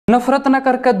नफरत ना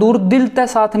करके दूर दिल ते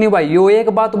साथ नहीं भाइयों। एक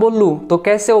बात बोल लूं तो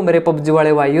कैसे हो मेरे पबजी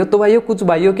वाले भाइयों। तो भाइयों कुछ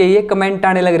भाइयों के ये कमेंट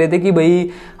आने लग रहे थे कि भाई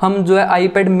हम जो है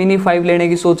आईपैड मिनी 5 लेने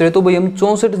की सोच रहे, तो भाई हम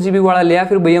 64 GB वाला लिया,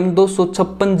 फिर भाई हम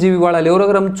 256 GB वाला ले। और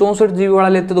अगर हम 64 GB वाला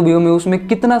लेते तो भाई हमें उसमें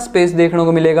कितना स्पेस देखने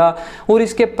को मिलेगा और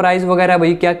इसके प्राइस वगैरह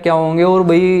भाई क्या क्या होंगे। और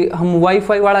भाई हम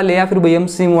वाईफाई वाला ले या फिर भाई हम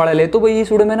सिम वाला ले। तो भाई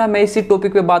इस वीडियो में ना मैं इसी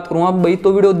टॉपिक पे बात करूंगा भाई,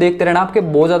 तो वीडियो देखते रहना, आपके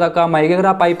बहुत ज्यादा काम आएगी अगर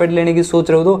आप आईपैड लेने की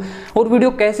सोच रहे हो तो। और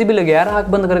वीडियो कैसी भी लगे यार आंख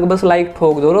बंद करके बस लाइक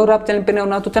ठोक दो, और आप चैनल पे नए हो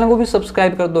ना तो चैनल को भी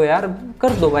सब्सक्राइब कर दो यार, कर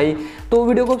दो भाई। तो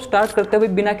वीडियो को स्टार्ट करते हैं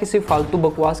भाई बिना किसी फालतू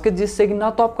बकवास के, जिससे कि ना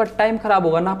तो आपका टाइम खराब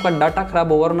होगा, ना आपका डाटा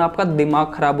खराब होगा और ना आपका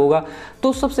दिमाग खराब होगा।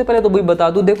 तो सबसे पहले तो भाई बता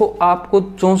दूं, देखो आपको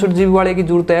 64 GB वाले की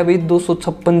जरूरत है भाई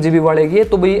 256 GB वाले की,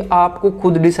 तो भाई आपको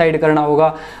खुद डिसाइड करना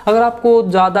होगा। अगर आपको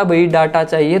ज़्यादा भाई डाटा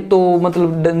चाहिए तो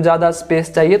मतलब ज़्यादा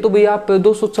स्पेस चाहिए तो भाई आप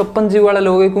 256 GB वाला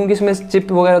लोगे, क्योंकि इसमें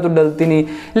चिप वगैरह तो डलती नहीं।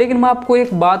 लेकिन मैं आपको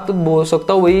एक बात बोल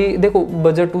सकता हूँ भाई, देखो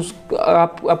बजट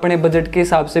आप अपने बजट के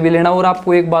हिसाब से भी लेना। और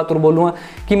आपको एक बात और बोलूँगा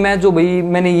कि मैं जो भाई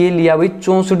मैंने ये लिया भाई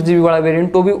 64 GB वाला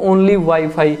वेरिएंट, तो भी ओनली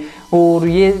वाईफाई, और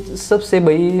ये सबसे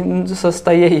भाई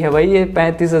सस्ता यही है भाई। ये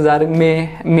 35,000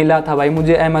 में मिला था भाई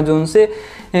मुझे अमेजोन से,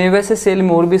 वैसे सेल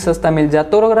में और भी सस्ता मिल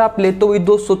जाता। और अगर आप लेते हो भाई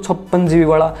 256 GB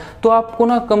वाला तो आपको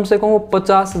ना कम से कम वो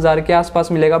 50,000 के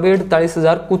आसपास मिलेगा भाई,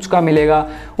 48,000 कुछ का मिलेगा।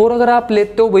 और अगर आप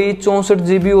लेते हो भाई 64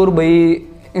 GB और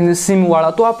भाई सिम वाला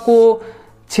तो आपको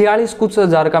 46 कुछ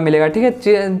हज़ार का मिलेगा, ठीक है,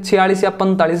 46 या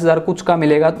 45,000 कुछ का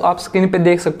मिलेगा। तो आप स्क्रीन पे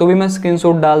देख सकते हो भी, मैं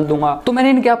स्क्रीनशॉट डाल दूंगा। तो मैंने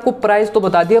इनके आपको प्राइस तो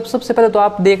बता दिया। अब सबसे पहले तो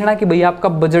आप देखना कि भाई आपका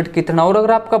बजट कितना, और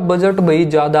अगर आपका बजट भाई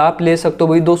ज़्यादा आप ले सकते हो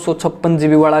भाई 256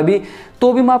 GB वाला भी।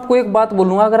 तो भी मैं आपको एक बात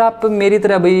बोलूँगा, अगर आप मेरी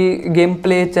तरह भाई गेम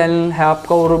प्ले चैनल है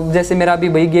आपका, और जैसे मेरा भी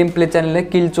भाई गेम प्ले चैनल है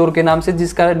KiḷŁ के नाम से,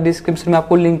 जिसका डिस्क्रिप्शन में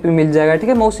आपको लिंक भी मिल जाएगा, ठीक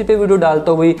है, मैं उसी पे वीडियो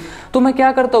डालता हूँ भाई। तो मैं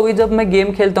क्या करता हूँ भाई, जब मैं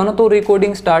गेम खेलता हूँ ना तो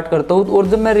रिकॉर्डिंग स्टार्ट करता हूँ, और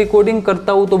जब मैं रिकॉर्डिंग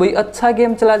करता हूँ तो भाई अच्छा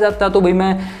गेम चला जाता है तो भाई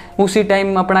मैं उसी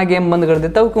टाइम अपना गेम बंद कर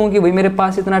देता हूँ, क्योंकि भाई मेरे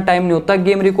पास इतना टाइम नहीं होता।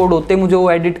 गेम रिकॉर्ड होते मुझे वो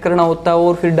एडिट करना होता है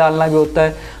और फिर डालना भी होता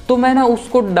है, तो मैं ना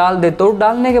उसको डाल देता हूँ।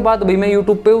 डालने के बाद भाई मैं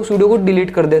यूट्यूब पे उस वीडियो को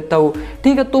डिलीट कर देता हूँ,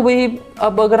 ठीक है। तो भाई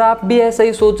अब अगर आप भी ऐसा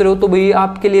ही सोच रहे हो तो भाई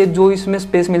आपके लिए जो इसमें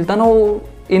स्पेस मिलता है ना वो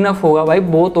इनफ होगा भाई,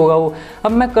 बहुत होगा वो।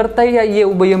 अब मैं करता ही ये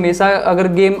भाई हमेशा, अगर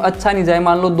गेम अच्छा नहीं जाए,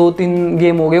 मान लो 2-3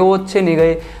 गेम हो गए वो अच्छे नहीं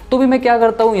गए, तो भी मैं क्या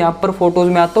करता हूँ, यहाँ पर फोटोज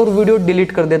में आता हूँ और वीडियो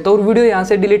डिलीट कर देता हूँ। और वीडियो यहाँ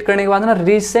से डिलीट करने के बाद ना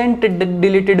रिसेंट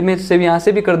डिलीटेड में से भी यहाँ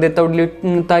से भी कर देता हूँ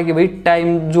डिलीट, ताकि भाई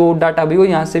टाइम जो डाटा भी हो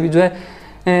यहाँ से भी जो है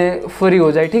फ्री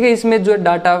हो जाए, ठीक है। इसमें जो है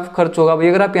डाटा खर्च होगा भाई,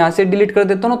 अगर आप यहाँ से डिलीट कर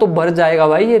देते हो ना तो भर जाएगा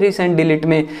भाई ये रिसेंट डिलीट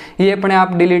में। ये अपने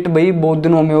आप डिलीट भाई बहुत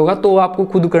दिनों में होगा, तो आपको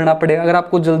खुद करना पड़ेगा अगर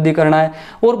आपको जल्दी करना है।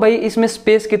 और भाई इसमें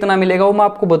स्पेस कितना मिलेगा वो मैं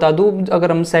आपको बता दूं।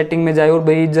 अगर हम सेटिंग में जाए और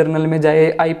भाई जर्नल में जाए,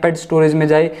 आईपैड स्टोरेज में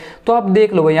जाए, तो आप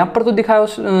देख लो भाई यहाँ पर तो दिखाया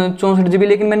 64 GB,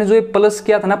 लेकिन मैंने जो ये प्लस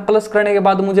किया था ना, प्लस करने के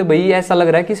बाद मुझे भाई ऐसा लग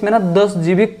रहा है कि इसमें ना 10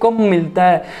 GB कम मिलता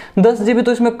है। 10 GB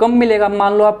तो इसमें कम मिलेगा,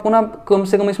 मान लो आपको ना कम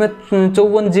से कम इसमें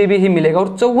 54 GB ही मिलेगा। और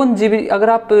 54 GB अगर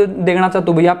आप देखना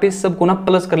चाहते हो भाई आप इस सब को ना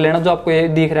प्लस कर लेना, जो आपको ये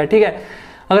दिख रहा है, ठीक है।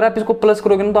 अगर आप इसको प्लस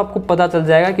करोगे ना तो आपको पता चल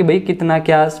जाएगा कि भाई कितना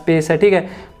क्या स्पेस है, ठीक है।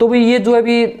 तो भाई ये जो है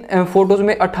अभी फोटोज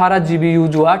में 18 GB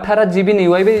यूज हुआ, 18 GB नहीं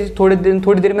हुआ भाई, थोड़ी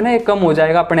देर में ना ये कम हो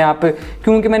जाएगा अपने आप,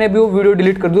 क्योंकि मैंने अभी वो वीडियो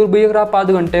डिलीट कर दी। और भाई अगर आप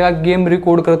आधे घंटे का गेम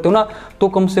रिकॉर्ड करते हो ना तो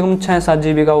कम से कम 6-7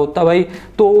 GB का होता है भाई।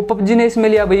 तो PUBG ने इसमें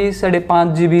लिया भाई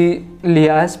 5.5 GB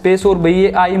लिया है स्पेस। और भाई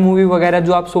ये आई मूवी वगैरह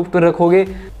जो आप सॉफ्टवेयर रखोगे,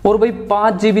 और भाई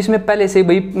 5 GB इसमें पहले से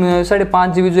भाई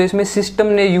 5.5 GB जो इसमें सिस्टम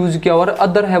ने यूज किया, और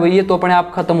अदर है भाई ये तो अपने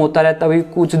आप खत्म होता रहता है भाई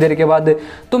कुछ देर के बाद।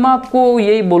 तो मैं आपको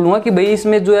यही बोलूँगा कि भाई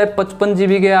इसमें जो है 55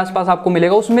 GB के आसपास आपको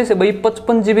मिलेगा, उसमें से भाई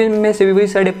 55 GB में से भी भाई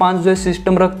 5.5 जो है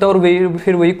सिस्टम रखता है, और वही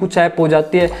फिर वही कुछ ऐप हो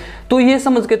जाती है। तो ये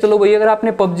समझ के चलो भाई, अगर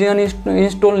आपने PUBG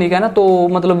इंस्टॉल नहीं किया ना, तो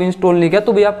मतलब इंस्टॉल नहीं किया,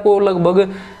 तो भाई आपको लगभग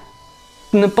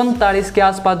 45 के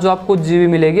आसपास जो आपको GB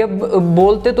मिलेगी। अब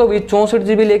बोलते तो अभी 64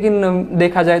 GB, लेकिन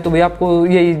देखा जाए तो भाई आपको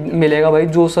यही मिलेगा भाई,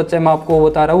 जो सच है मैं आपको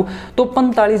बता रहा हूँ। तो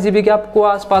 45 GB के आपको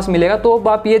आसपास मिलेगा। तो अब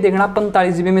आप ये देखना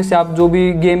 45 GB में से आप जो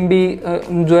भी गेम भी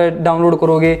जो है डाउनलोड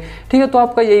करोगे, ठीक है, तो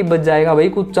आपका यही बच जाएगा भाई,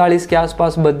 कुछ 40 के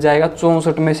आसपास बच जाएगा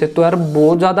 64 में से। तो यार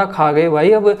बहुत ज़्यादा खा गए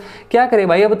भाई, अब क्या करें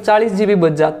भाई, अब 40 GB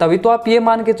बच जाता भाई। तो आप ये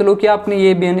मान के चलो कि आपने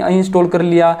ये भी इंस्टॉल कर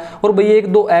लिया, और भाई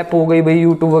 1-2 ऐप हो गई भाई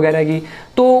यूट्यूब वगैरह की,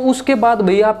 तो उसके बाद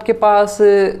भाई आपके पास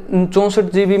 64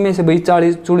 GB में से भाई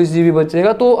 40-40 GB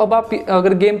बचेगा। तो अब आप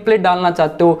अगर गेम प्ले डालना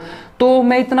चाहते हो तो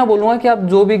मैं इतना बोलूँगा कि आप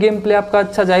जो भी गेम प्ले आपका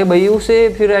अच्छा जाए भाई उसे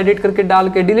फिर एडिट करके डाल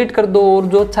के डिलीट कर दो, और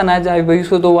जो अच्छा ना जाए भाई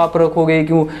उसको तो आप रखोगे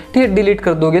क्यों, ठीक है, डिलीट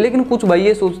कर दोगे। लेकिन कुछ भाई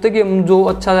ये सोचते कि हम जो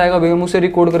अच्छा जाएगा भाई हम उसे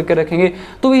रिकॉर्ड करके रखेंगे,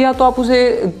 तो भैया या तो आप उसे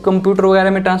कंप्यूटर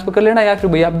वगैरह में ट्रांसफर कर लेना, या फिर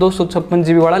भैया आप 256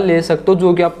 GB वाला ले सकते हो,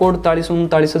 जो कि आपको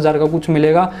 48-49 हज़ार का कुछ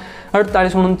मिलेगा,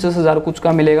 48-49 हज़ार कुछ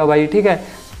का मिलेगा भाई, ठीक है।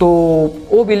 तो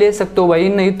वो भी ले सकते हो भाई,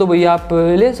 नहीं तो भैया आप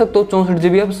ले सकते हो 64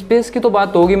 GB। अब स्पेस की तो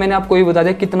बात होगी, मैंने आपको ये बता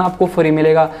दिया कितना आपको फ्री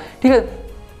मिलेगा, ठीक है।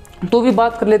 तो भी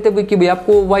बात कर लेते हैं कि भैया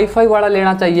आपको वाईफाई वाला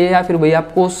लेना चाहिए या फिर भैया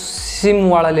आपको सिम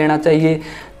वाला लेना चाहिए।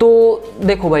 तो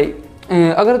देखो भाई,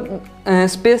 अगर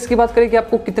स्पेस की बात करें कि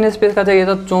आपको कितने स्पेस का चाहिए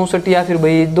था, 64 या फिर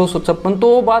भाई 256, तो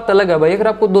वो बात अलग है भाई। अगर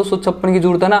आपको 256 की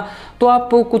जरूरत है ना, तो आप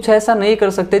कुछ ऐसा नहीं कर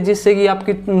सकते जिससे कि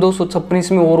आपकी 256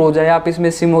 इसमें और हो जाए, आप इसमें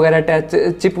सिम वगैरह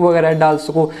अटैच, चिप वगैरह डाल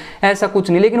सको, ऐसा कुछ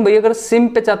नहीं। लेकिन भाई अगर सिम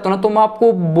पे चाहते हो ना, तो मैं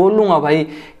आपको बोलूँगा भाई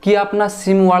कि आप ना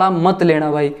सिम वाला मत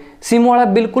लेना भाई, सिम वाला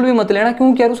बिल्कुल भी मत लेना,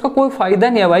 क्योंकि यार उसका कोई फायदा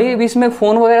नहीं है भाई। इसमें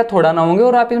फ़ोन वगैरह थोड़ा ना होंगे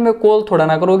और आप इसमें कॉल थोड़ा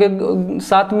ना करोगे,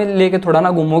 साथ में लेके थोड़ा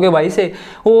ना घूमोगे भाई से।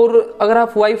 और अगर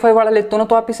आप वाईफाई वाला लेते हो ना,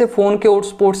 तो आप इसे फ़ोन के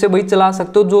हॉटस्पॉट से भाई चला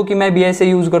सकते हो, जो कि मैं भी ऐसे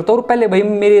यूज़ करता हूँ। और पहले भाई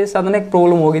मेरे साथ ना एक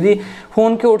प्रॉब्लम हो गई थी,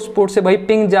 फ़ोन के हॉटस्पॉट से भाई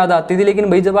पिंग ज़्यादा आती थी। लेकिन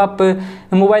भाई जब आप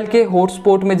मोबाइल के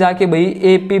हॉटस्पॉट में जाके भाई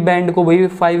AP बैंड को भाई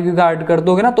 5 गीगाहर्ट्ज़ कर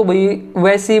दोगे ना, तो भाई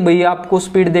वैसे ही भाई आपको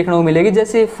स्पीड देखने को मिलेगी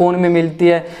जैसे फ़ोन में मिलती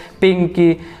है पिंग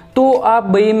की। तो आप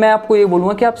भाई, मैं आपको ये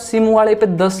बोलूँगा कि आप सिम वाले पे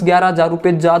 10-11 हज़ार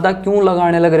रुपये ज़्यादा क्यों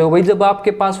लगाने लग रहे हो भाई। जब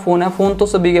आपके पास फ़ोन है, फ़ोन तो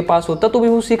सभी के पास होता है, तो भाई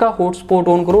उसी का हॉटस्पॉट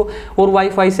ऑन करो और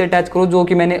वाईफाई से अटैच करो, जो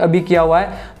कि मैंने अभी किया हुआ है।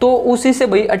 तो उसी से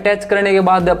भाई अटैच करने के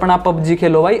बाद अपना PUBG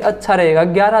खेलो भाई, अच्छा रहेगा।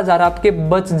 11 हज़ार आपके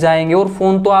बच जाएंगे और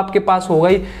फ़ोन तो आपके पास होगा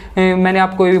ही। मैंने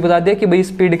आपको ये भी बता दिया कि भाई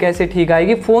स्पीड कैसे ठीक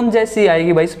आएगी, फ़ोन जैसी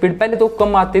आएगी भाई स्पीड। पहले तो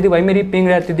कम आती थी भाई, मेरी पिंग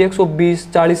रहती थी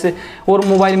 120-140 और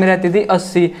मोबाइल में रहती थी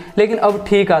 80, लेकिन अब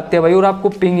ठीक आती है भाई। और आपको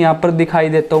पिंग यहाँ पर दिखाई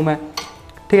देता हूँ मैं,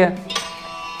 ठीक है।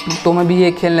 तो मैं भी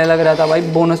ये खेलने लग रहा था भाई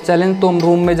बोनस चैलेंज। तो हम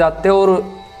रूम में जाते हैं और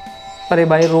अरे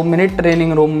भाई रूम में नहीं,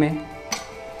 ट्रेनिंग रूम में।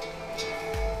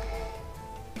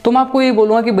 तो मैं आपको ये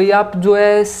बोलूँगा कि भैया आप जो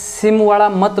है सिम वाला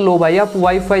मत लो भाई, आप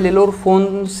वाईफाई ले लो और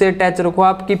फ़ोन से अटैच रखो,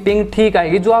 आपकी पिंग ठीक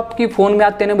आएगी। जो आपकी फ़ोन में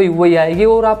आते हैं ना भाई वही आएगी।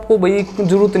 और आपको भाई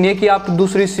ज़रूरत नहीं है कि आप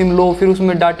दूसरी सिम लो फिर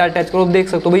उसमें डाटा अटैच करो। देख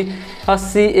सकते हो भाई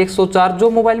 80, 104 जो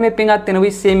मोबाइल में पिंग आती है ना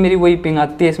भाई, सेम मेरी वही पिंग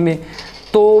आती है इसमें।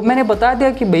 तो मैंने बता दिया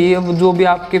कि भाई अब जो भी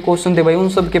आपके क्वेश्चन थे भाई, उन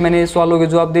सब के मैंने सवालों के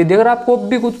जवाब दे दिए। अगर आपको अब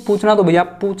भी कुछ पूछना तो भैया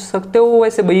आप पूछ सकते हो।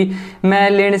 वैसे भाई मैं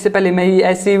लेने से पहले मैं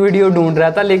ऐसी वीडियो ढूंढ रहा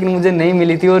था, लेकिन मुझे नहीं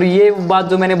मिली थी। और ये बात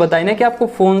जो मैंने बताई ना कि आपको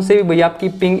फ़ोन से भी भैया आपकी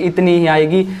पिंग इतनी ही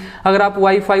आएगी। अगर आप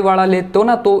वाईफाई वाला लेते हो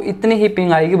ना, तो इतनी ही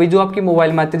पिंग आएगी भाई जो आपकी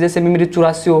मोबाइल में आती है। जैसे मेरी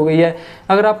 84 हो गई है,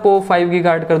 अगर आप 5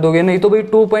 गीगाहर्ट्ज़ कर दोगे, नहीं तो भाई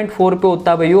 2.4 पे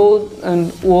होता है भाई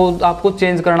वो आपको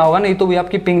चेंज करना होगा, नहीं तो भाई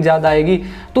आपकी पिंग ज़्यादा आएगी।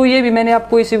 तो ये भी मैंने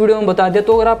आपको इसी वीडियो में बता दिया।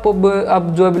 तो अगर आप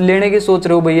अब जो लेने की सोच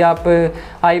रहे हो भैया आप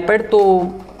आईपैड,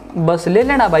 तो बस ले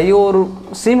लेना भाई, और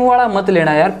सिम वाला मत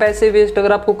लेना यार। पैसे वेस्ट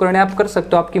अगर आपको करने आप कर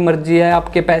सकते हो, आपकी मर्जी है,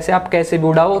 आपके पैसे आप कैसे भी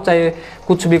उड़ाओ, चाहे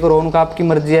कुछ भी करो, उनका आपकी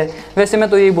मर्जी है। वैसे मैं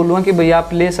तो यही बोलूँगा कि भैया आप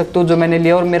ले सकते हो जो मैंने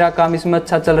लिया, और मेरा काम इसमें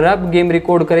अच्छा चल रहा है। अब गेम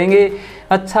रिकॉर्ड करेंगे,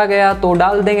 अच्छा गया तो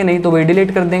डाल देंगे, नहीं तो भाई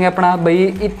डिलीट कर देंगे अपना। भाई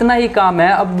इतना ही काम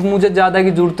है, अब मुझे ज़्यादा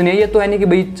की जरूरत नहीं है। ये तो है नहीं कि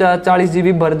भाई 40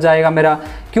 GB भर जाएगा मेरा,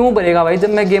 क्यों भरेगा भाई जब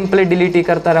मैं गेम प्ले डिलीट ही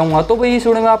करता रहूँगा। तो भाई इस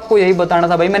वीडियो में आपको यही बताना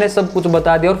था भाई, मैंने सब कुछ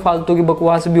बता दिया और फालतू की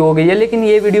बकवास भी हो गई है। लेकिन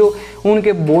ये वीडियो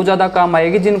उनके बहुत ज़्यादा काम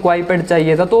आएगी जिनको आईपैड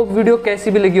चाहिए था। तो वीडियो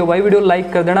कैसी भी लगी हो भाई, वीडियो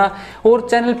लाइक कर देना, और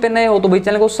चैनल पे नए हो तो भाई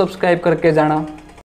चैनल को सब्सक्राइब करके जाना।